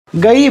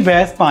गई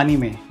भैंस पानी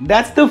में.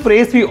 That's the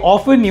phrase we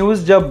often use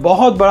जब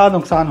बहुत बड़ा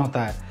नुकसान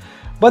होता है.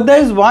 But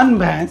there is one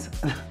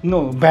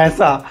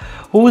Bhainsa,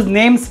 whose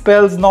name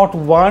spells not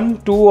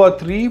 1, 2 or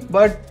 3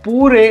 but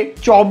poore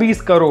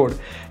 24 crore.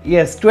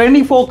 Yes,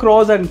 24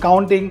 crores and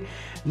counting.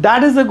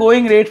 That is the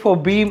going rate for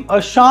Bheem, a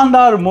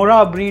shandaar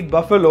Murrah Breed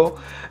buffalo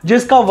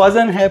जिसका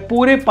वजन है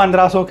पूरे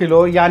 1500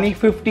 किलो यानी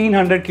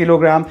 1500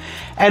 kilogram.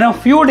 And a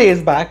few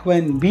days back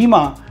when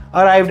Bheema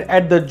arrived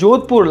at the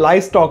Jodhpur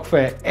livestock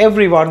fair,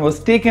 everyone was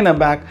taken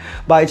aback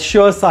by its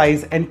sheer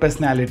size and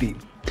personality.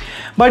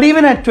 But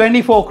even at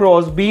 24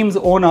 crores, Bheem's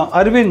owner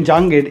Arvind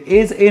Jangid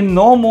is in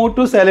no mood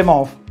to sell him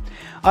off.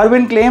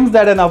 Arvind claims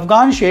that an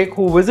Afghan Sheikh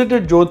who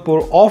visited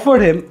Jodhpur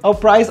offered him a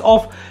price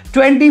of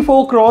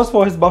 24 crores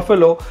for his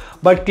buffalo,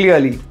 but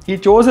clearly he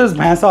chose his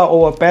Bhainsa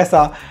over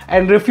paisa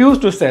and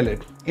refused to sell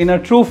it. In a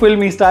true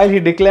filmy style, he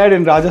declared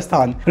in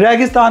Rajasthan,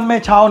 Ragistan mein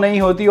chauv nahi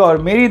hoti aur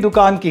meri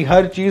dukaan ki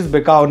har cheez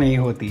bikaw nahi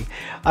hoti.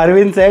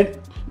 Arvind said,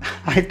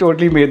 I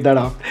totally made that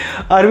up.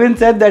 Arvind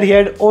said that he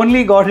had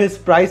only got his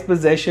prized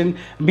possession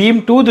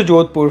Bheem to the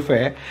Jodhpur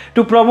fair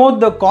to promote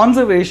the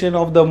conservation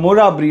of the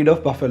Murrah breed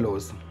of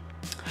buffaloes.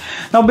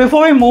 Now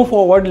before we move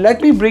forward,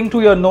 let me bring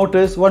to your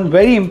notice one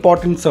very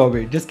important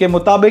survey जिसके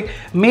मुताबिक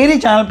मेरे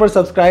channel पर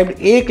subscribed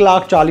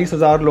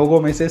 1,40,000 लोगों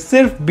में से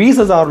सिर्फ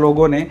 20,000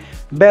 लोगों ने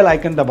बेल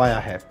आइकन दबाया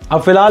है.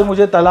 अब फिलहाल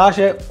मुझे तलाश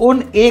है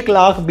उन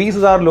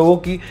 1,20,000 लोगों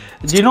की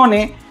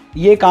जिन्होंने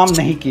ये काम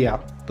नहीं किया.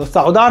 तो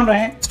सावधान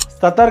रहें,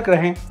 सतर्क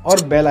रहें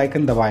और बेल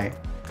आइकन दबाएं.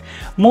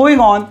 Moving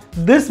on,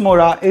 this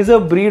Murrah is a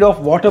breed of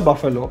water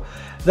buffalo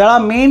that are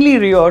mainly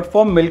reared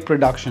for milk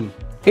production.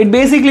 It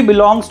basically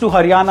belongs to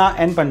Haryana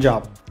and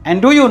Punjab. And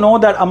do you know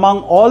that among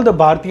all the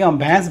Bharatiya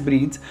Bhains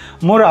breeds,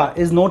 Murrah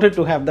is noted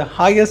to have the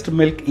highest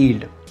milk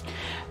yield.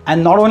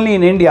 And not only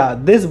in India,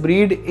 this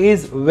breed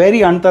is very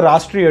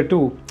antarashtriya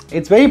too.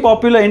 It's very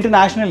popular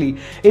internationally.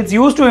 It's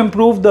used to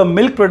improve the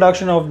milk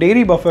production of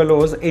dairy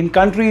buffaloes in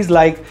countries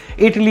like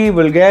Italy,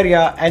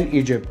 Bulgaria and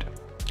Egypt.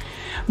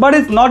 But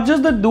it's not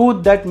just the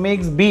dude that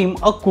makes Bheem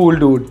a cool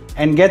dude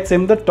and gets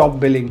him the top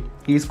billing.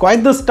 He's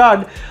quite the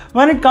stud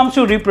when it comes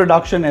to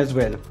reproduction as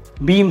well.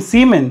 Bheem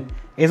semen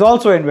is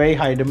also in very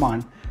high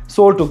demand,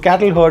 sold to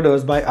cattle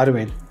herders by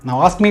Arvind.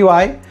 Now ask me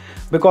why?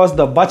 Because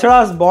the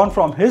bachadas born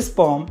from his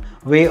sperm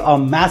weigh a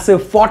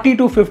massive 40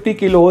 to 50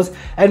 kilos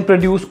and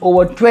produce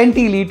over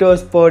 20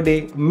 liters per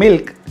day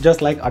milk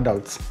just like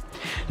adults.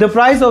 The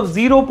price of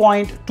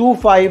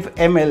 0.25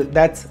 ml,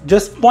 that's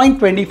just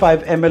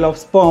 0.25 ml of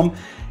sperm,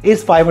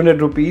 is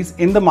 500 rupees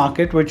in the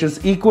market, which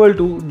is equal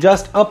to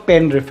just a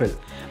pen refill.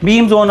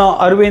 Bheem's owner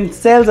Arvind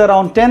sells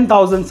around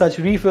 10,000 such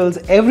refills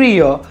every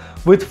year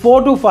with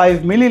 4 to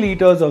 5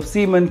 milliliters of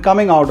semen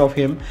coming out of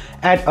him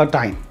at a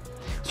time.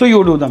 So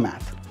you do the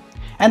math.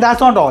 And that's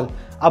not all.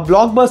 A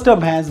blockbuster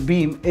Bhains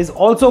Bheem is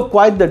also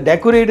quite the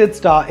decorated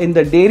star in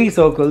the dairy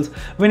circles,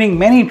 winning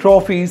many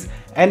trophies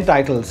and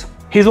titles.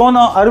 His owner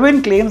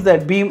Arvind claims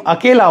that Bheem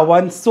Akela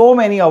won so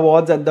many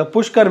awards at the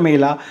Pushkar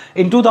Mela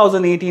in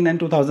 2018 and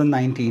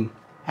 2019.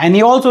 And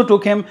he also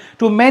took him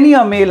to many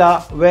a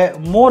Mela where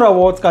more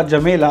awards ka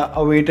jamela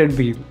awaited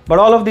Bheem. But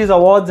all of these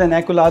awards and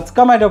accolades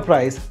come at a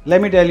price.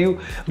 Let me tell you,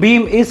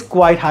 Bheem is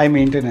quite high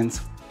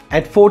maintenance.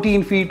 At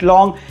 14 feet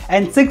long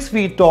and 6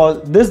 feet tall,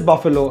 this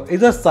buffalo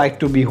is a sight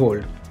to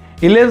behold.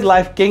 He lives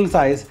life king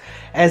size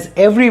as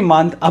every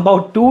month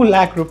about 2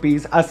 lakh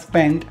rupees are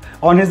spent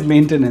on his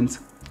maintenance.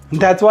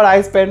 That's what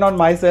I spend on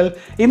myself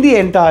in the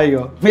entire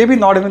year. Maybe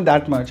not even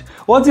that much.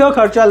 What's your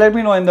kharcha? Let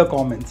me know in the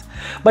comments.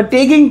 But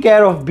taking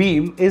care of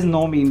Bheem is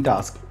no mean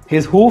task.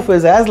 His hoof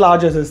is as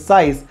large as his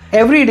size.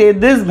 Every day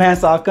this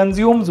Bhainsa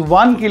consumes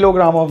 1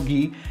 kilogram of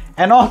ghee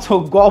and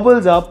also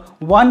gobbles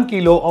up 1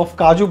 kilo of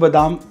kaju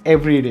badam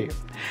every day.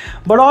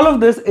 But all of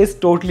this is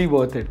totally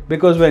worth it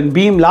because when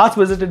Bheem last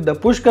visited the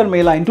Pushkar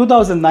Mela in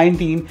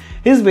 2019,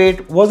 his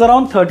weight was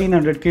around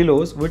 1300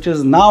 kilos, which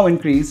is now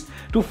increased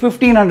to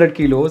 1500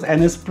 kilos,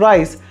 and his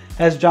price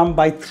has jumped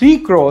by 3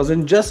 crores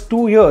in just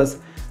 2 years.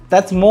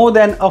 That's more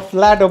than a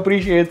flat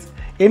appreciates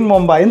in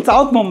Mumbai, in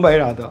South Mumbai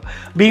rather.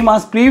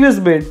 Bheema's previous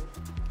bid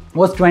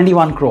was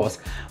 21 crores,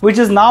 which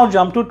is now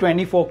jumped to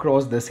 24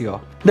 crores this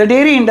year. The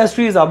dairy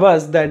industry is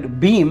abuzz that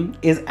Bheem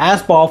is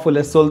as powerful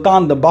as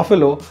Sultan the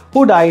buffalo,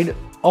 who died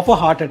of a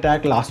heart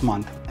attack last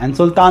month. And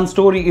Sultan's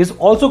story is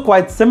also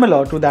quite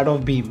similar to that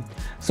of Bheem.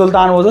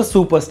 Sultan was a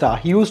superstar.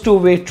 He used to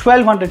weigh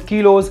 1200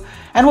 kilos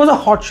and was a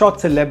hotshot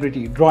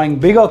celebrity, drawing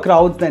bigger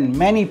crowds than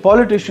many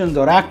politicians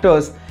or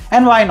actors.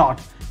 And why not?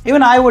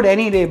 Even I would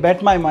any day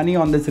bet my money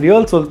on this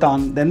real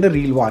Sultan than the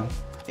real one,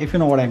 if you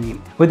know what I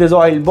mean. With his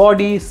oiled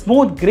body,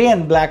 smooth grey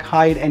and black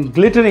hide and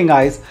glittering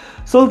eyes,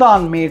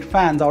 Sultan made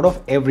fans out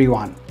of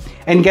everyone.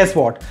 And guess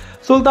what?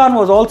 Sultan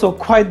was also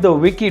quite the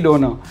wiki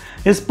donor.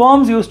 His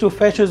sperms used to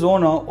fetch his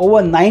owner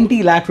over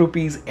 90 lakh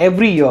rupees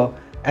every year,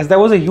 as there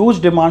was a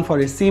huge demand for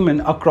his semen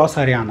across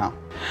Haryana.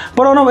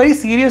 But on a very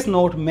serious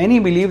note, many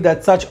believe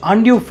that such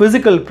undue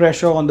physical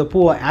pressure on the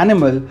poor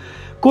animal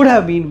could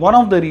have been one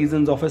of the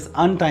reasons of his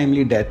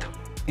untimely death.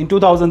 In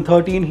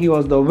 2013, he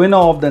was the winner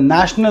of the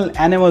National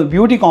Animal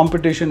Beauty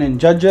Competition in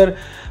Jajjar,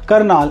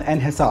 Karnal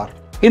and Hisar.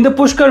 In the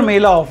Pushkar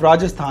Mela of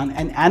Rajasthan,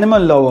 an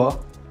animal lover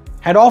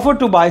had offered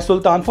to buy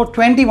Sultan for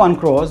 21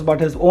 crores, but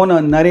his owner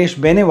Naresh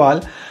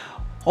Benewal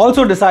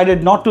also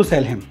decided not to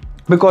sell him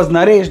because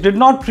Naresh did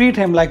not treat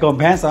him like a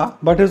Bhainsa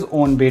but his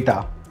own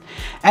beta.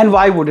 And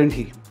why wouldn't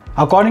he?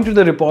 According to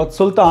the report,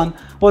 Sultan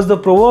was the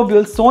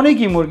proverbial Sone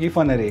ki Murgi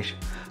for Naresh.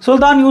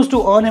 Sultan used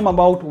to earn him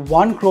about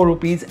 1 crore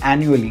rupees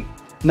annually.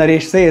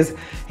 Naresh says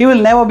he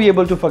will never be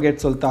able to forget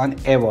Sultan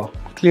ever,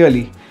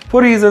 clearly,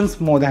 for reasons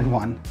more than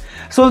one.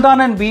 Sultan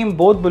and Bheem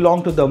both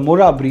belong to the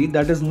Murrah breed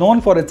that is known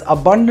for its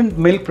abundant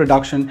milk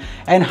production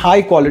and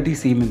high quality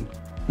semen.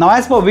 Now,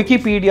 as per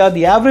Wikipedia,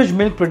 the average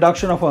milk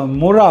production of a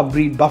Murrah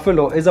breed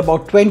buffalo is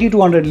about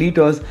 2200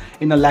 liters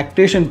in a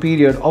lactation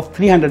period of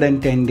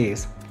 310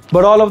 days.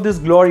 But all of this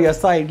glory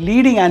aside,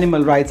 leading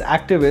animal rights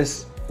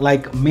activists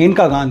like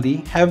Menka Gandhi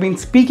have been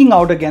speaking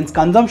out against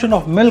consumption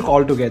of milk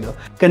altogether,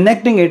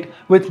 connecting it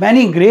with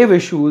many grave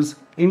issues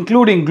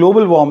including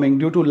global warming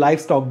due to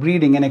livestock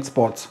breeding and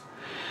exports.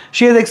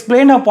 She has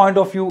explained her point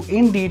of view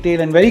in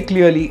detail and very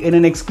clearly in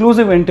an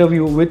exclusive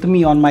interview with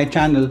me on my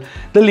channel.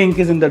 The link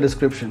is in the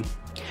description.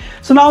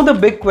 So now the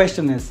big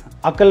question is,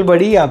 Akal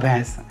badi ya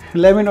bhains?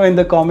 Let me know in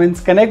the comments.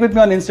 Connect with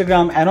me on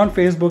Instagram and on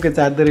Facebook. It's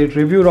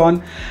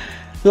 @ReviewRon.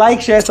 Like,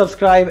 share,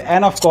 subscribe,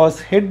 and of course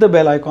hit the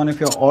bell icon if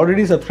you're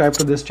already subscribed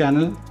to this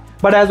channel.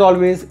 But as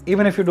always,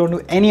 even if you don't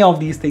do any of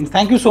these things,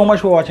 thank you so much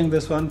for watching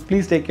this one.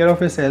 Please take care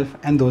of yourself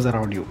and those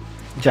around you.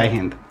 Jai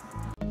Hind.